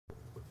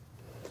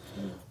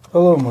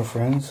Hello my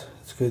friends,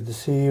 it's good to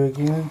see you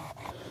again.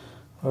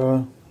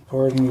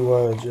 Pardon me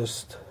while I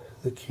adjust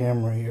the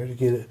camera here to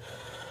get it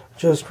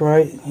just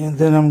right, and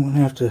then I'm going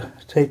to have to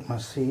take my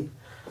seat.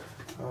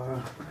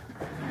 I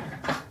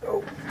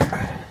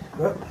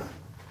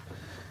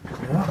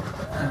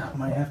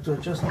might have to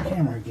adjust the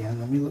camera again.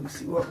 Let me look and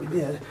see what we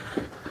did.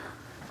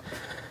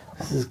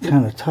 This is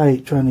kind of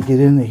tight trying to get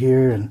into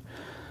here and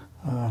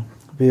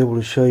be able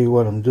to show you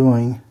what I'm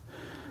doing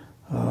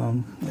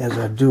as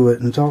I do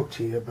it and talk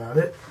to you about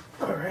it.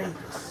 Alright,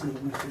 let's see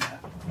if we can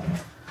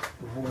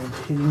avoid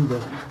hitting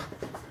the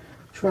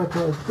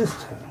tripod this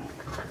time.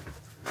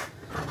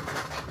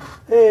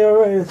 Hey,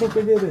 alright, I think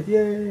we did it.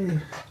 Yay!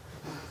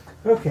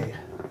 Okay,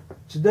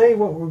 today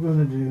what we're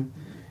going to do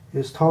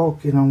is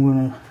talk, and I'm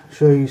going to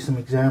show you some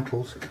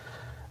examples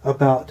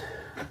about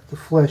the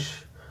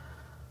flesh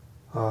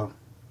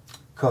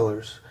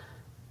colors.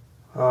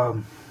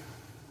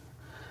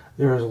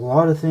 There's a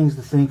lot of things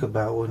to think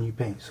about when you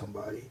paint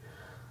somebody.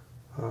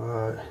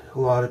 A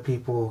lot of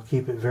people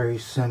keep it very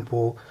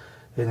simple,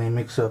 and they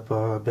mix up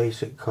a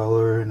basic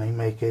color and they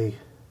make a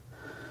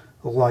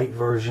light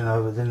version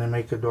of it, then they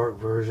make a dark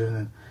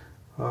version,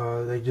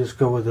 and they just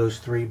go with those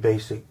three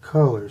basic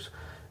colors.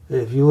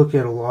 If you look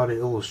at a lot of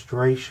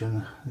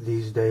illustration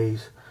these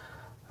days,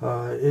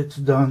 it's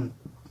done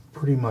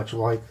pretty much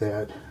like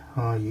that.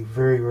 You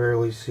very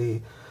rarely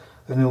see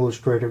an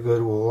illustrator go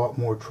to a lot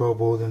more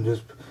trouble than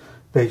just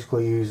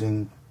basically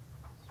using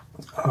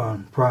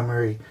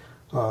primary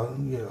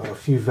a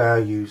few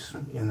values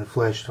in the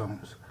flesh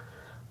tones.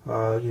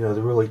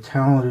 The really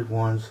talented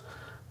ones,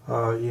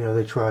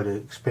 they try to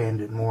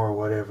expand it more or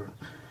whatever.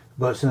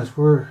 But since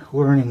we're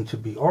learning to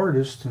be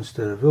artists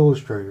instead of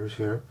illustrators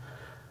here,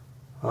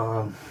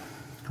 one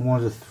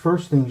of the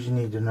first things you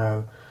need to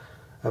know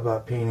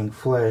about painting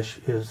flesh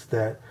is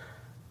that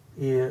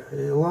a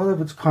lot of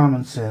it's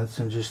common sense,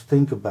 and just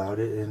think about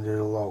it and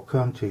it'll all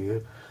come to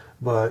you.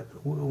 But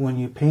when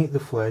you paint the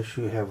flesh,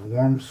 you have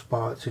warm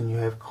spots and you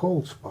have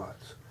cold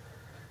spots.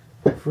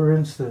 For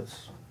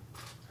instance,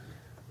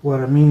 what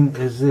I mean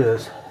is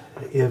this: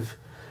 if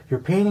you're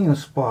painting a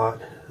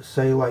spot,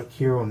 say like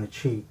here on the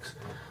cheeks,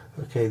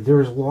 okay,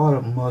 there's a lot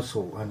of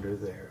muscle under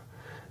there.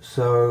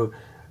 So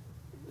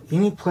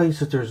any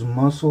place that there's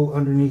muscle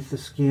underneath the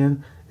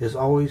skin is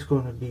always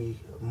going to be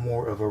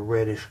more of a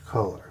reddish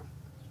color.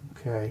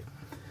 Okay?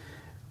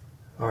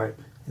 Alright,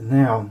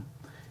 now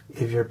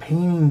if you're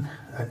painting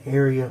an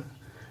area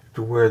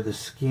to where the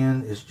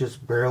skin is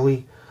just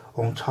barely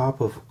on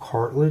top of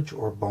cartilage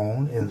or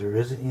bone and there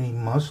isn't any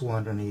muscle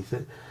underneath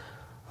it,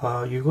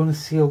 you're going to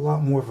see a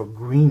lot more of a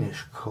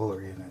greenish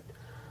color in it.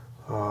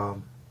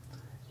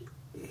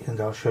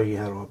 And I'll show you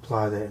how to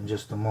apply that in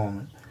just a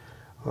moment.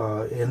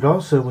 And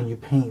also when you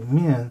paint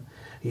men,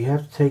 you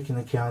have to take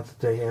into account that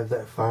they have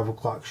that 5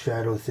 o'clock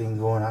shadow thing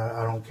going.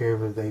 I don't care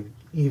if they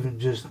even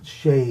just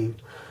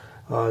shaved,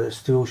 it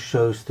still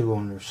shows through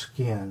on their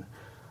skin.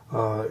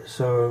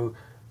 So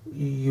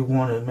you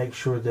want to make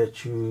sure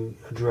that you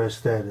address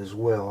that as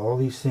well. All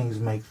these things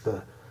make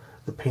the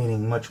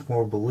painting much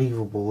more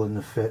believable and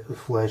the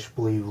flesh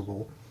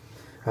believable.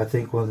 I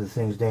think one of the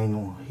things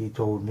Daniel, he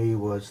told me,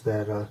 was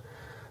that one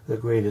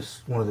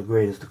of the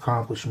greatest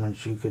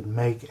accomplishments you could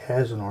make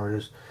as an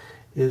artist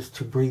is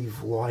to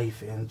breathe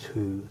life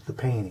into the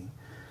painting.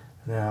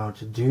 Now,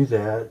 to do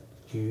that,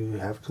 you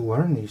have to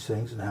learn these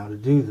things and how to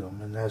do them,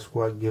 and that's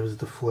what gives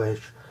the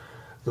flesh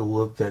the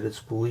look that it's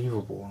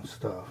believable and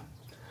stuff.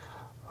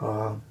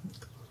 On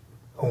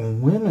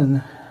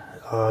women,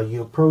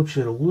 you approach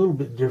it a little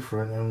bit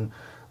different, and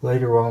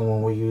later on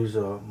when we use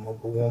a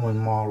woman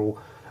model,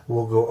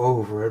 we'll go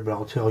over it, but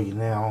I'll tell you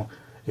now,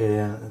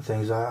 and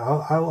things,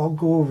 I'll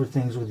go over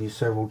things with you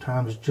several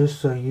times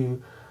just so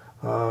you,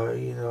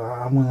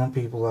 I'm one of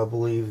the people, I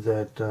believe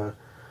that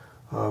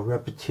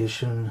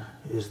repetition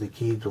is the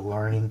key to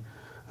learning.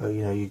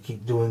 You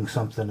keep doing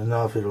something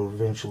enough, it'll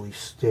eventually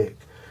stick.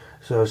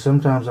 So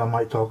sometimes I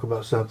might talk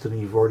about something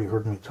you've already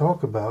heard me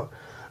talk about,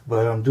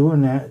 but I'm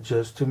doing that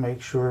just to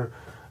make sure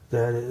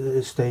that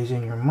it stays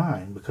in your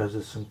mind, because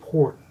it's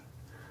important.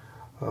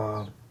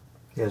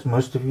 As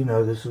most of you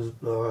know, this is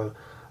a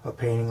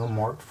painting of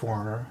Mark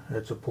Farner.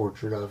 It's a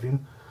portrait of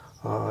him.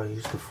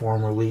 He's the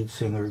former lead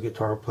singer,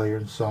 guitar player,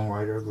 and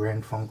songwriter of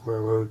Grand Funk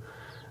Railroad,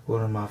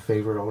 one of my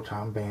favorite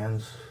all-time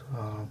bands.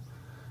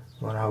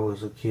 When I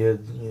was a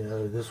kid,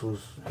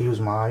 he was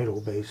my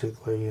idol,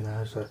 basically.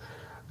 So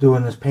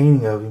doing this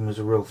painting of him is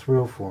a real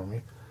thrill for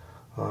me.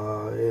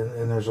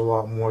 And there's a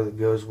lot more that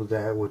goes with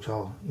that, which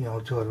I'll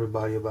tell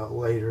everybody about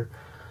later,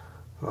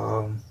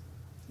 and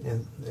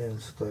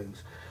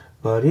things.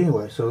 But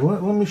anyway, so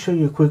let me show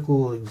you a quick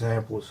little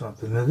example of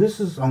something. Now I'm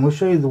going to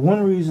show you the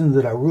one reason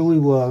that I really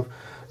love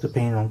to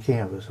paint on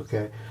canvas,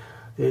 okay,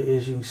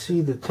 is you can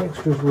see the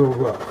texture is real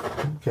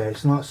rough, okay,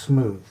 it's not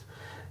smooth.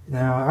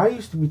 Now, I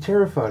used to be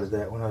terrified of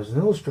that when I was an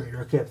illustrator.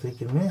 I kept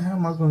thinking, man, how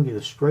am I going to get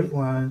a straight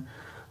line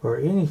or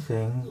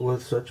anything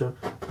with such a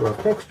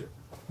rough texture,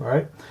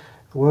 right?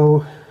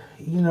 Well,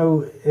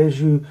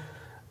 as you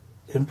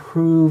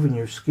improve and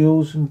your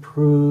skills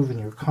improve and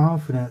your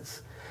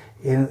confidence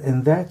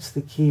And that's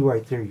the key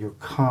right there, your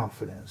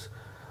confidence.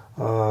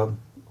 You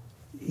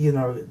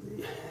know,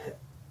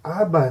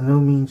 I by no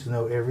means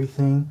know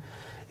everything,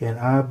 and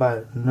I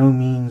by no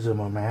means am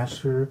a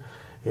master,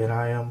 and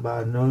I am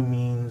by no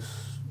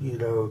means,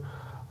 there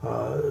are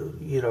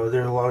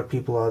a lot of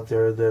people out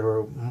there that are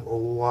a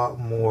lot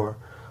more,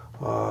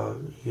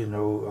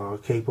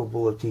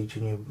 capable of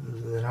teaching you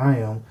than I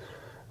am,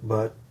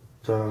 but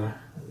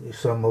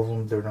some of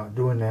them, they're not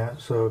doing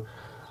that, so,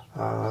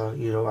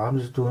 I'm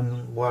just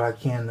doing what I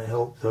can to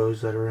help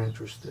those that are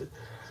interested.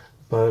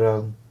 But,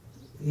 hell,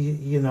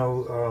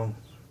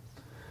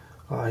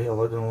 I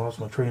done lost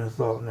my train of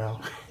thought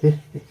now.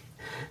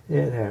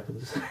 It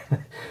happens.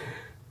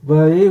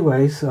 But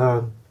anyways,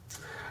 heck,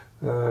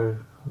 I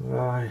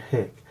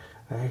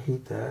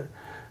hate that.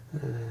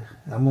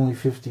 I'm only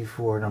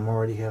 54 and I'm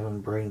already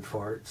having brain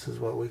farts, is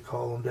what we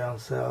call them down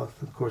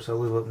south. Of course, I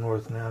live up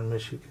north now in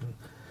Michigan.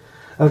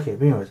 Okay,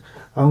 but anyways,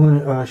 I'm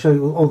going to show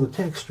you, the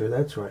texture,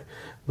 that's right.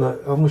 But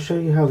I'm going to show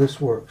you how this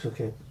works,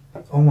 okay.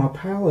 On my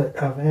palette,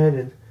 I've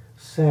added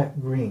sap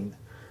green.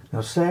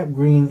 Now, sap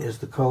green is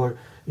the color,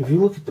 if you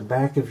look at the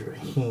back of your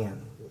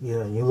hand,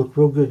 and you look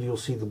real good, you'll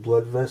see the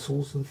blood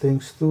vessels and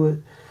things through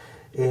it.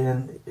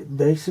 And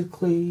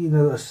basically,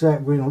 a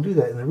sap green will do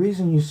that. And the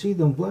reason you see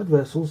them blood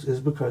vessels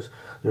is because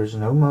there's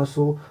no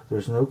muscle,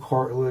 there's no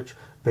cartilage.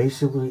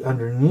 Basically,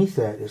 underneath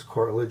that is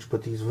cartilage,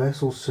 but these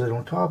vessels sit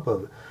on top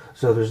of it.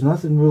 So there's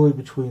nothing really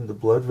between the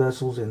blood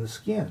vessels and the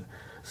skin.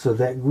 So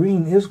that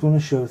green is going to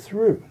show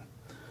through.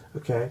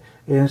 Okay?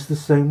 And it's the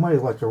same way,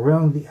 like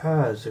around the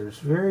eyes, there's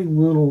very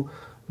little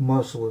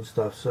muscle and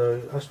stuff.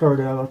 So I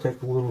started out, I'll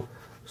take a little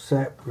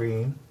sap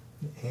green,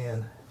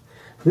 and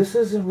this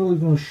isn't really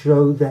going to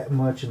show that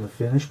much in the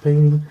finished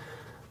painting,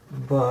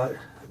 but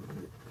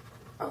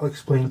I'll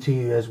explain to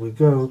you as we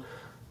go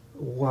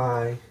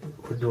why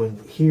we're doing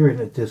it here and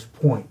at this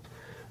point.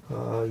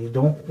 You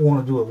don't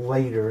want to do it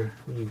later.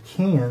 You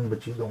can,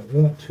 but you don't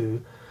want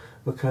to,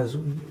 because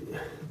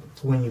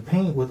when you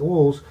paint with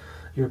oils,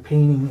 you're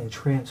painting in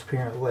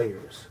transparent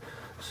layers.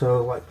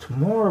 So like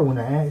tomorrow, when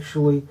I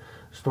actually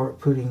start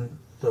putting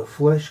the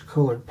flesh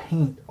colored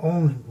paint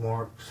on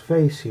Mark's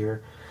face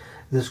here,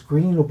 this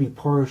green will be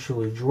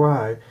partially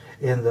dry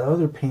and the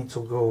other paints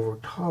will go over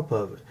top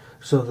of it.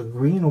 So the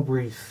green will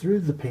breathe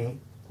through the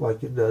paint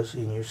like it does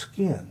in your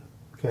skin.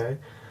 Okay?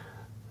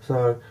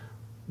 So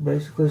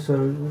basically,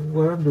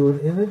 what I'm doing,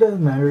 and it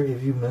doesn't matter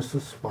if you miss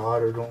a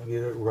spot or don't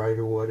get it right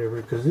or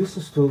whatever, because this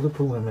is still the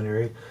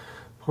preliminary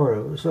part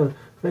of it. So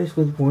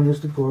basically the point is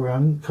to go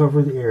around and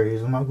cover the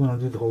areas. I'm not going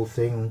to do the whole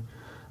thing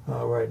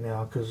right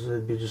now because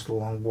it'd be just a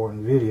long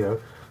boring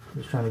video. I'm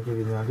just trying to give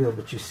you an idea.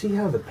 But you see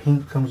how the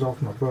paint comes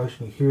off my brush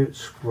and you hear it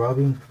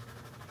scrubbing?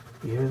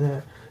 You hear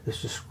that?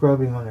 It's just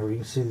scrubbing on there. You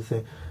can see the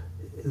thing.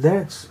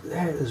 That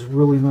is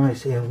really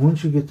nice. And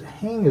once you get the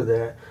hang of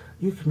that,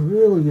 you can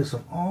really get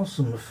some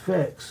awesome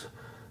effects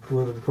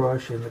with a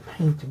brush and the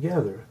paint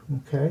together.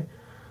 Okay?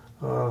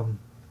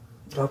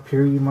 Up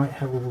here you might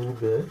have a little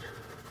bit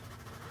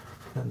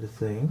kind of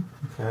thing.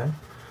 Okay?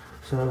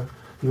 So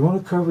you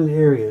want to cover the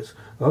areas.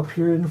 Up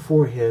here in the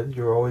forehead,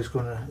 you're always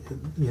going to,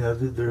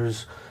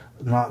 there's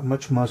not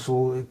much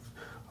muscle.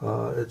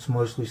 It's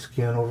mostly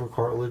skin over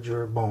cartilage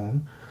or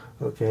bone.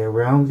 Okay,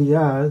 around the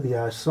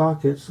eye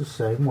sockets the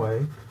same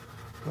way.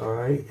 All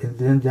right, and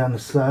then down the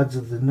sides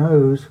of the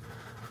nose,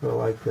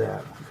 like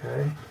that.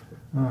 Okay,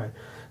 all right.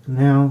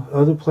 Now,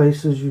 other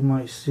places you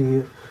might see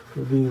it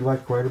would be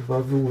like right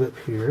above the lip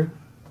here,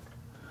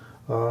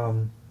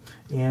 and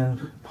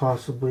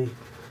possibly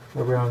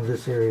around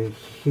this area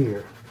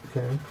here.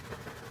 Okay.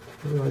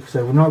 Like I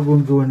said, we're not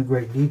going to go into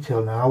great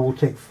detail now. I will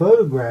take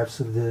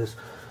photographs of this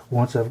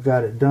once I've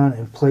got it done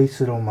and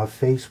place it on my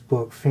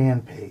Facebook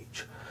fan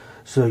page.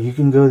 So you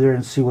can go there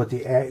and see what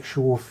the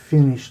actual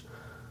finished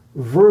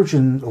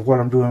version of what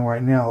I'm doing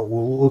right now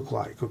will look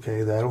like.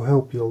 Okay, that'll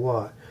help you a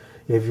lot.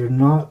 If you're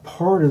not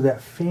part of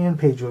that fan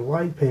page or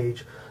like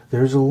page,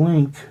 there's a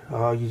link.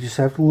 You just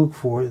have to look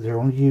for it. They're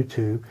on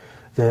YouTube.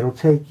 That'll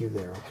take you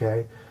there.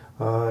 Okay,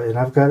 and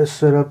I've got it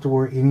set up to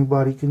where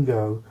anybody can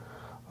go.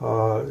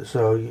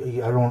 So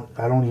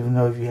I don't even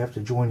know if you have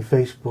to join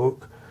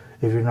Facebook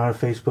if you're not a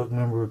Facebook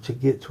member to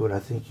get to it. I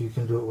think you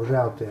can do it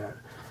without that.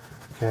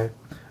 Okay.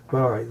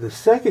 But all right, the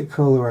second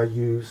color I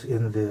use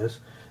in this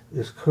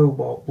is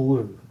cobalt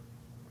blue.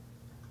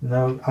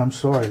 No, I'm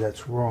sorry,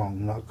 that's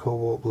wrong. Not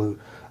cobalt blue.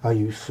 I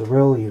use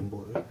cerulean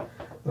blue.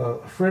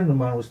 A friend of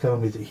mine was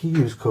telling me that he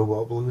used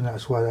cobalt blue, and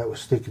that's why that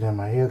was sticking in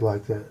my head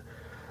like that.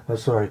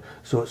 Sorry.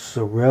 So it's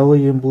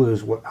cerulean blue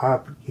is what I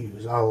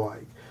use. I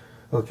like.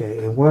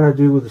 Okay, and what I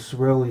do with the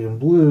cerulean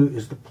blue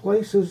is the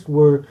places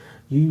where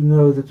you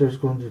know that there's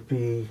going to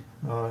be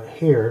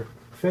hair,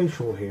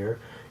 facial hair,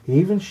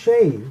 even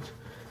shaved,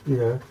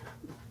 you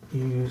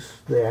use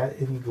that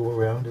and you go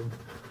around and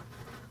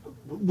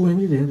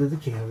blend it into the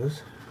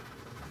canvas.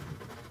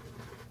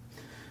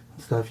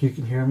 Stuff, you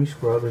can hear me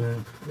scrubbing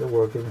and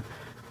working.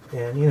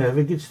 And, if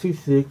it gets too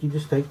thick, you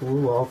just take a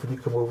little off and you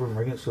come over and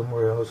bring it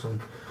somewhere else and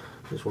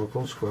just work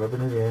on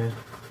scrubbing it in,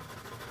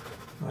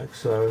 like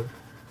so.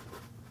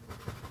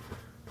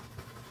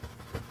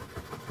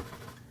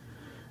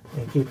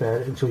 keep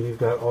at it until you've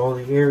got all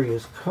the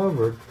areas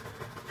covered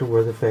to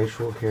where the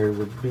facial hair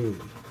would be.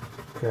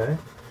 Okay?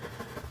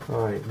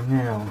 Alright,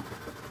 now,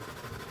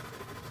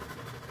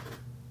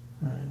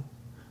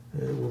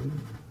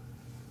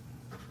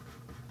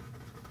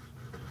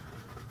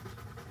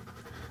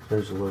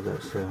 there's a little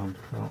that sound.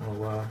 I don't know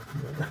why.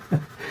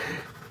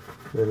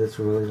 But it's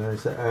really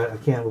nice. I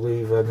can't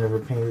believe I've never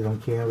painted on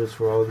canvas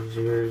for all these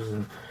years,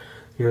 and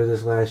here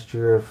this last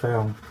year I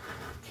found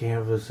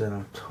canvas and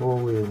I'm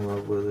totally in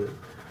love with it.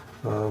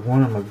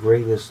 One of my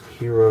greatest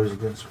heroes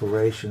and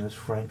inspiration is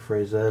Frank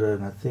Frazetta,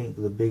 and I think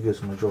the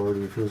biggest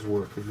majority of his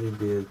work that he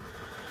did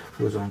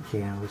was on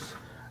canvas.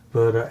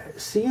 But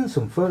seeing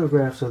some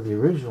photographs of the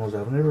originals,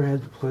 I've never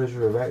had the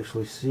pleasure of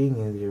actually seeing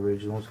any of the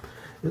originals.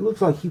 It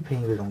looks like he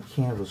painted on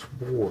canvas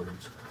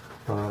boards,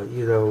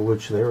 you know,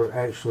 which they're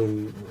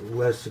actually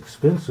less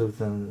expensive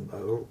than,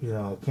 you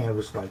know, a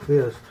canvas like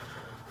this.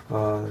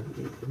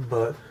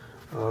 But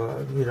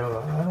you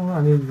know, I don't know,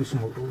 I need to do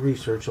some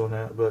research on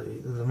that, but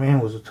the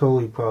man was a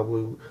totally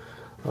probably,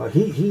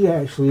 he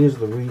actually is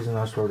the reason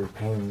I started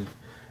painting.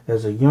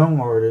 As a young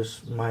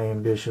artist, my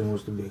ambition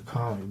was to be a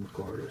comic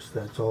book artist.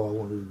 That's all I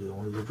wanted to do. I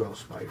wanted to draw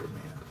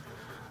Spider-Man.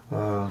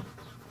 I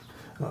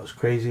was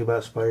crazy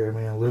about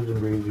Spider-Man, lived and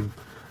breathed him,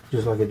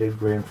 just like I did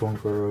Grand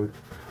Funk Road.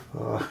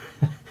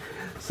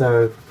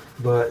 So,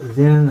 but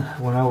then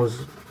when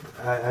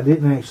I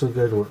didn't actually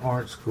go to an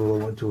art school,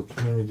 I went to a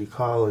community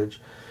college.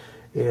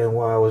 And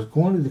while I was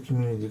going to the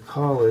community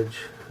college,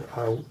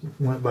 I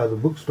went by the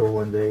bookstore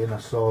one day and I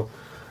saw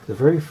the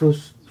very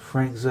first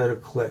Frank Zeta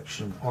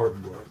collection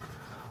art book.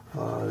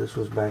 This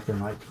was back in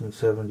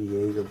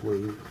 1978, I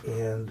believe,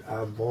 and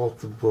I bought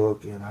the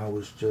book and I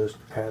was just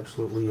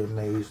absolutely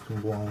amazed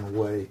and blown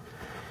away.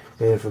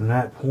 And from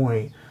that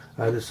point,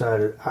 I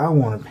decided I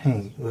want to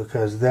paint,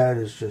 because that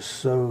is just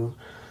so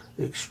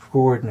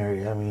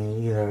extraordinary. I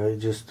mean, you know, it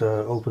just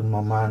opened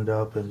my mind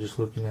up, and just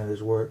looking at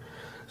his work.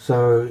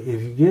 So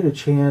if you get a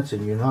chance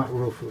and you're not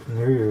real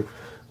familiar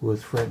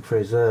with Frank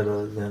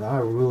Frazetta, then I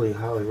really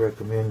highly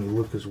recommend you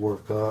look his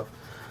work up,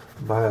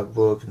 buy a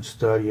book and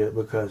study it,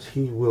 because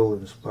he will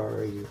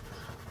inspire you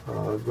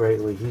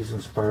greatly. He's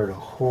inspired a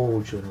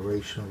whole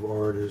generation of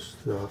artists.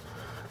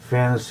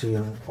 Fantasy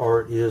and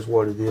art is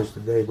what it is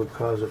today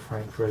because of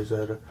Frank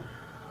Frazetta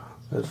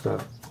and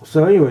stuff.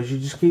 So anyways, you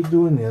just keep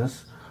doing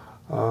this.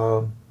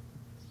 And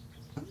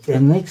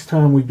next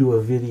time we do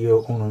a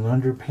video on an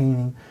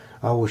underpainting,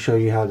 I will show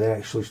you how to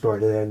actually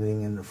start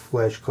adding in the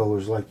flesh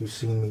colors like you've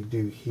seen me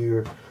do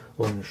here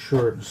on the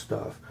shirt and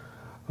stuff.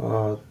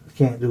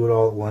 Can't do it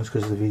all at once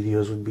because the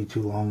videos would be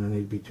too long and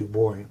they'd be too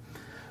boring.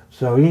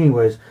 So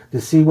anyways,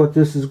 to see what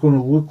this is going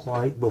to look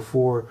like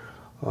before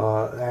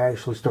I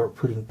actually start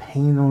putting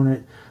paint on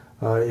it,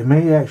 it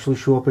may actually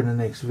show up in the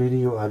next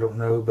video, I don't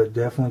know, but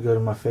definitely go to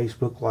my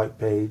Facebook like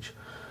page,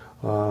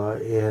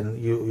 and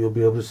you'll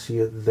be able to see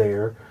it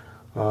there.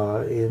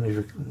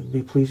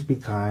 And please be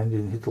kind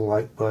and hit the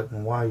like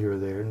button while you're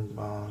there,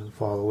 and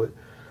follow it.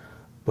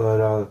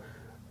 But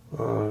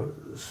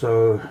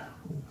so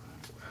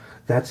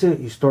that's it.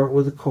 You start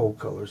with the cold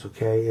colors,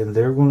 okay, and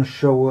they're going to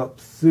show up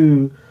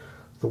through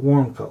the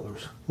warm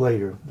colors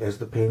later as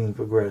the painting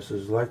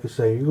progresses. Like I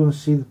say, you're going to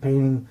see the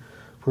painting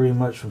pretty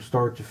much from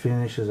start to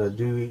finish as I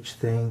do each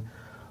thing.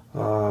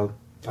 I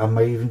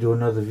may even do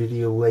another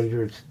video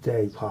later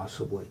today,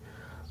 possibly.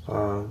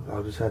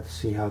 I'll just have to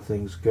see how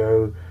things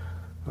go.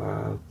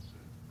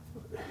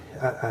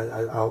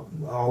 I'll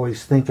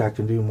always think I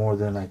can do more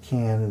than I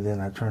can, and then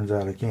it turns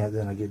out I can't.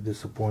 Then I get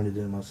disappointed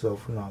in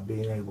myself for not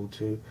being able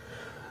to.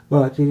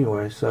 But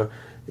anyway, so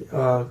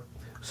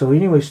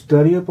anyway,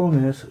 study up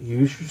on this.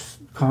 Use your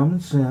common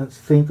sense.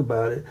 Think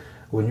about it.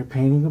 When you're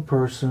painting a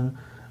person,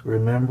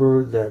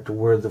 remember that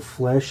where the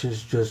flesh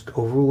is just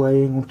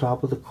overlaying on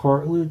top of the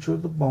cartilage or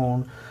the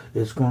bone,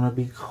 it's going to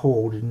be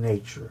cold in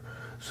nature.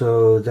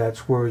 So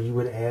that's where you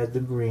would add the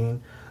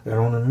green. And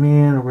on a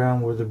man,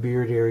 around where the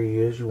beard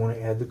area is, you want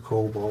to add the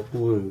cobalt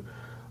blue.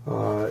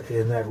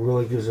 And that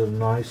really gives a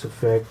nice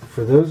effect.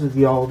 For those of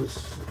y'all that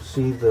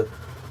see the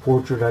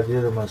portrait I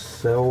did of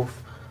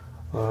myself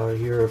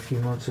here a few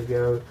months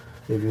ago,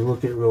 if you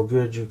look at it real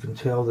good, you can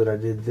tell that I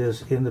did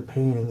this in the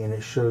painting, and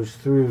it shows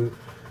through.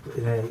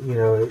 And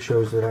it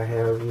shows that I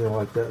have,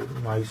 like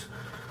that nice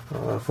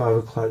 5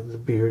 o'clock the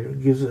beard.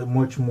 It gives it a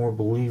much more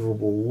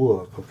believable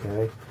look,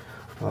 okay?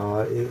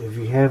 If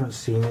you haven't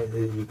seen it,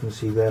 you can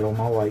see that on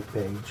my like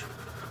page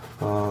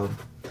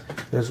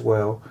as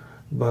well.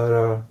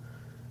 But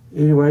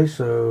anyway,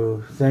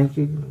 so thank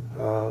you.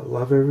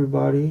 Love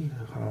everybody.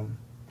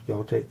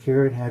 Y'all take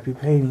care and happy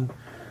painting.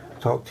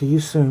 Talk to you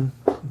soon.